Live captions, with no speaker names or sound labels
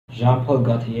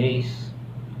Gaultier's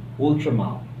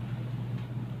Ultramale,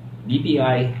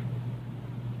 BPI,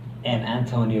 and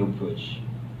Antonio Puig.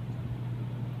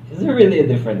 Is there really a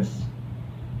difference?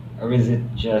 Or is it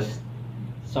just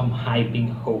some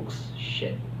hyping hoax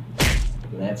shit?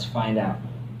 Let's find out.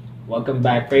 Welcome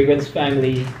back, Fragrance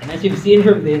family. And as you've seen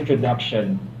from the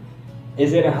introduction,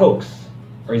 is it a hoax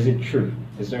or is it true?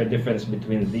 Is there a difference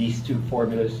between these two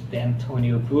formulas, the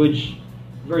Antonio Puig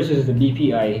versus the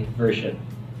BPI version?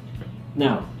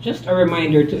 Now, just a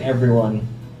reminder to everyone,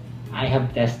 I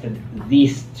have tested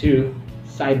these two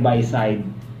side by side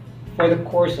for the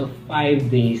course of 5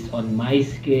 days on my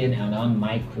skin and on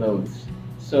my clothes.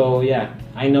 So yeah,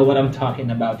 I know what I'm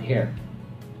talking about here.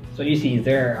 So you see,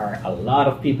 there are a lot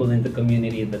of people in the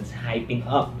community that's hyping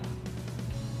up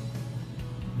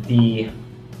the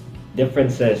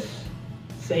differences,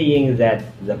 saying that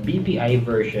the BPI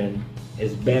version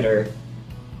is better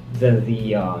than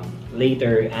the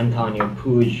later Antonio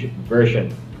Puig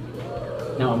version.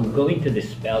 Now I'm going to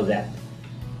dispel that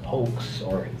hoax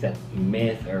or that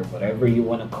myth or whatever you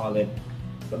want to call it.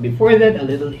 But before that, a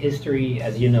little history.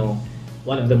 As you know,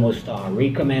 one of the most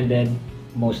recommended,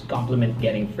 most compliment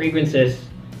getting fragrances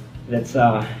that's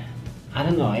I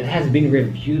don't know, it has been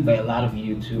reviewed by a lot of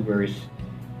YouTubers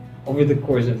over the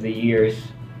course of the years.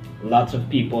 Lots of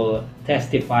people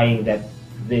testifying that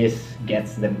this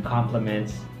gets them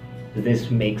compliments,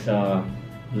 this makes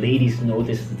ladies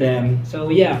notice them. So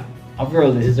yeah,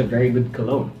 overall this is a very good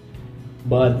cologne.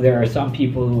 But there are some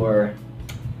people who are,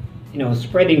 you know,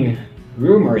 spreading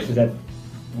rumors that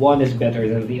one is better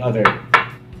than the other.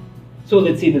 So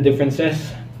let's see the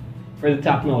differences. For the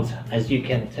top notes, as you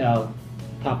can tell,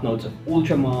 top notes of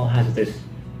Ultramale has this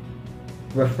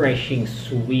refreshing,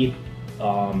 sweet,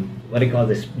 what do you call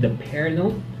this? The pear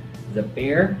note, the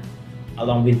pear,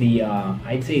 along with the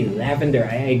I'd say lavender.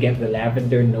 I get the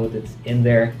lavender note that's in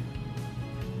there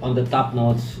on the top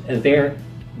notes. They're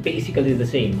basically the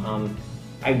same.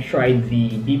 I've tried the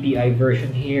BPI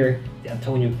version here, the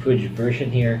Antonio Puig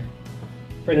version here.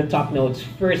 For the top notes,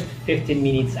 first 15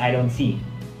 minutes, I don't see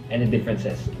any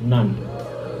differences, none.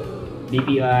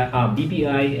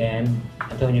 BPI and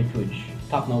Antonio Puig,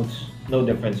 top notes, no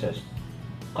differences.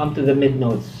 Come to the mid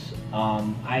notes,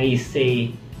 I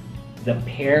say the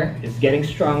pear is getting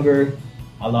stronger,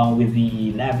 along with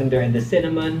the lavender and the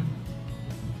cinnamon.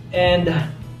 And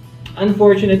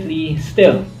unfortunately,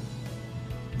 still,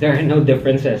 there are no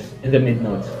differences in the mid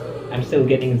notes. I'm still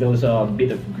getting those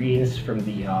bit of greens from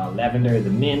the lavender, the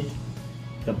mint,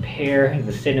 the pear,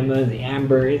 the cinnamon, the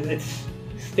amber. It's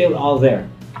still all there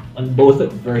on both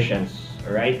versions,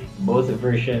 alright? Both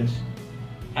versions.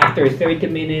 After 30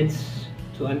 minutes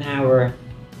to an hour,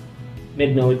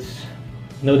 mid notes,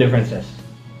 no differences.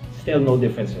 Still no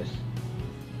differences.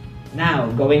 Now,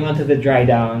 going on to the dry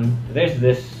down, there's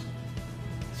this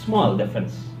small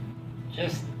difference.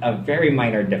 Just a very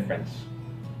minor difference.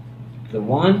 The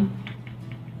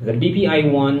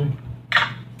BPI one,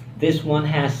 this one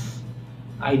has,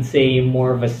 I'd say,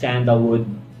 more of a sandalwood,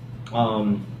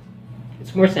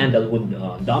 it's more sandalwood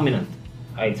dominant,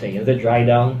 I'd say, in the dry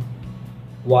down,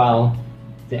 while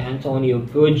the Antonio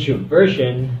Puig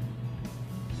version,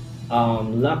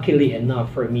 luckily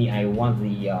enough for me, I want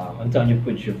the Antonio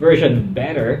Puig version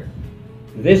better.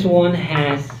 This one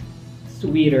has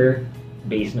sweeter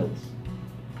base notes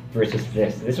versus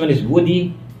this. This one is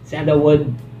woody,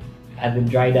 sandalwood at the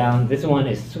dry down. This one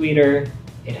is sweeter.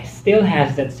 It still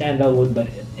has that sandalwood, but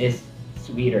it is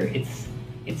sweeter. It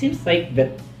seems like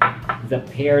that the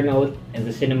pear note and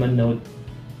the cinnamon note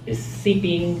is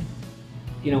seeping,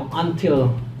 you know,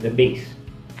 until the base.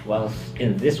 Whilst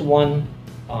in this one,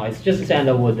 it's just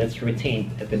sandalwood that's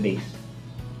retained at the base.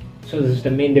 So this is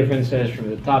the main differences from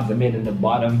the top, the mid, and the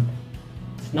bottom.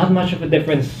 It's not much of a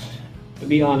difference, to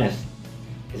be honest.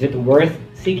 Is it worth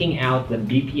seeking out the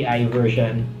BPI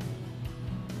version?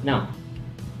 No.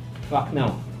 Fuck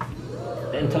no.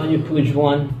 The Antonio Puig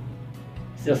one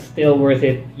is still worth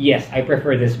it. Yes, I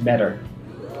prefer this better.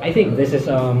 I think this is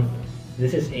a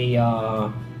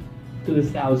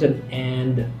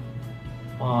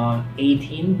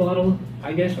 2018 bottle,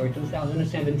 I guess, or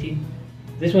 2017.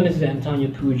 This one is the Antonio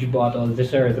Puig bottle.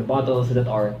 These are the bottles that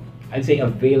are, I'd say,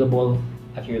 available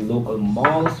at your local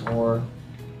malls or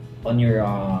on your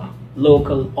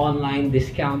local online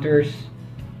discounters.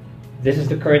 This is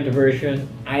the current version.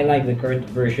 I like the current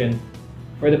version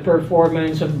for the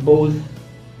performance of both.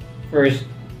 First,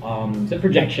 the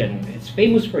projection. It's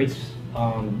famous for its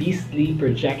beastly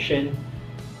projection.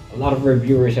 A lot of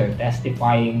reviewers are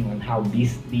testifying on how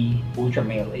beastly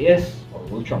Ultramale is, or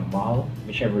Ultramale,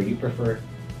 whichever you prefer.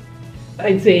 But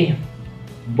I'd say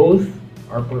both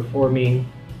are performing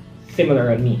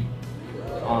similar on me.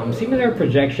 Similar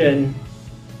projection,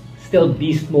 still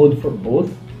beast mode for both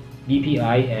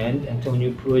BPI and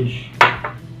Antonio Puig.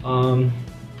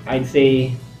 I'd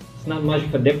say it's not much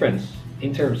of a difference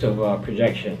in terms of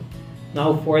projection.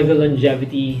 Now for the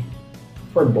longevity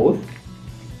for both,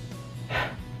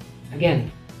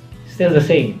 again, still the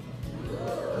same.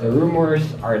 The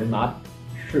rumors are not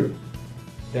true.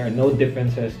 There are no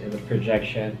differences in the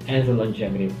projection and the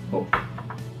longevity of both.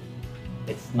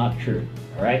 It's not true,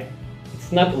 alright?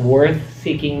 It's not worth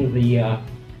seeking the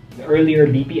earlier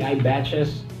BPI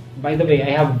batches. By the way,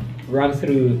 I have run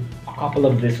through a couple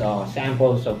of these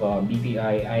samples of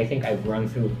BPI. I think I've run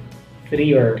through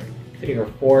three or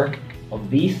four of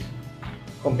these,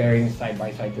 comparing side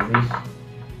by side to these.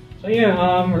 So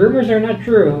yeah, rumors are not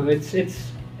true.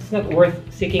 It's not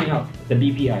worth seeking out the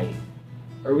BPI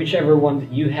or whichever one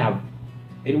that you have.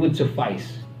 It would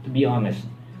suffice, to be honest.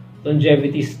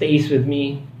 Longevity stays with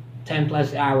me 10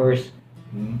 plus hours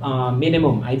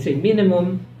minimum. I'd say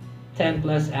minimum 10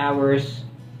 plus hours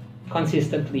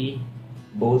consistently,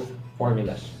 both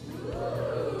formulas.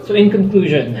 So in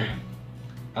conclusion,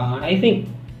 I think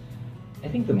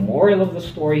the moral of the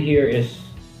story here is,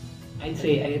 I'd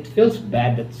say it feels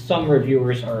bad that some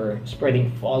reviewers are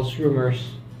spreading false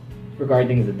rumors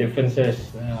regarding the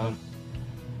differences.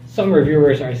 Some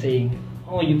reviewers are saying,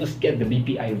 "Oh, you must get the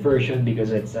BPI version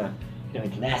because it's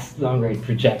it lasts longer, it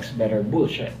projects better."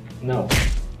 Bullshit. No,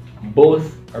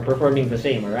 both are performing the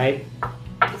same. All right,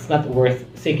 it's not worth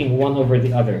seeking one over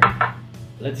the other.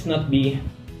 Let's not be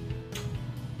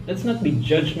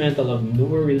judgmental of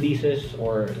newer releases,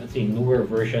 or let's say newer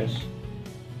versions.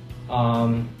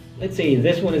 Let's say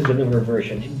this one is the newer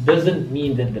version. It doesn't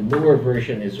mean that the newer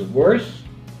version is worse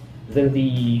than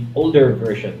the older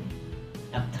version.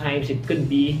 At times it could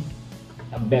be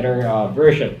a better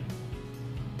version.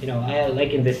 I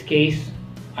like, in this case,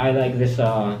 I like this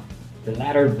the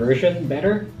latter version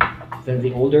better than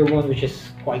the older one, which is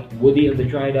quite woody on the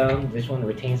dry down. This one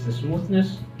retains the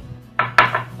smoothness.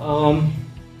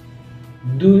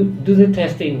 Do the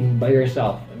testing by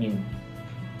yourself. I mean,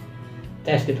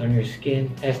 test it on your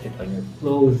skin, test it on your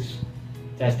clothes,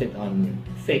 test it on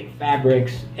thick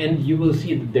fabrics, and you will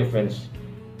see the difference.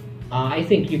 I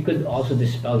think you could also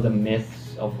dispel the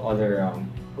myths of other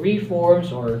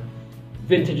reforms or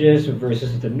vintages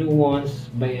versus the new ones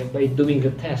by doing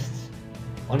the tests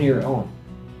on your own.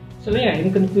 So yeah,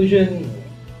 in conclusion,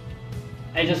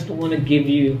 I just want to give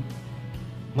you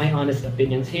my honest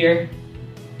opinions here.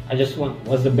 I just want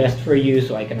what's the best for you,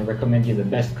 so I can recommend you the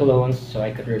best colognes, so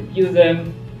I could review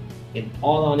them in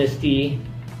all honesty.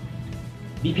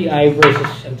 BPI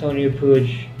versus Antonio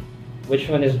Puig, which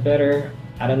one is better?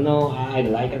 I don't know. I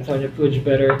like Antonio Puig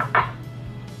better.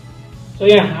 So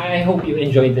yeah, I hope you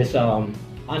enjoyed this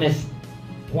honest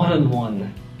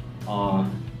one-on-one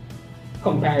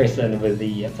comparison with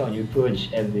the Antonio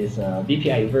Puig and this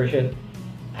BPI version.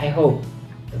 I hope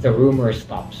the rumor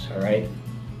stops, alright?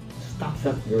 Stop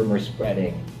that rumor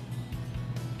spreading.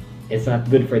 It's not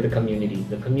good for the community.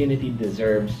 The community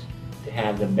deserves to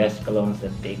have the best colognes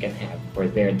that they can have for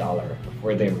their dollar,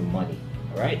 for their money,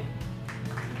 alright?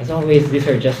 As always, these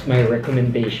are just my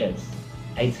recommendations.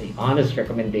 I'd say honest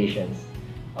recommendations,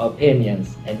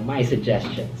 opinions, and my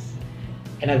suggestions.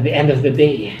 And at the end of the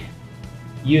day,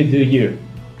 you do you.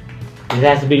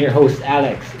 This has been your host,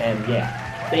 Alex, and yeah,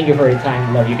 thank you for your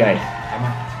time. Love you guys. I'm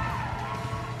out.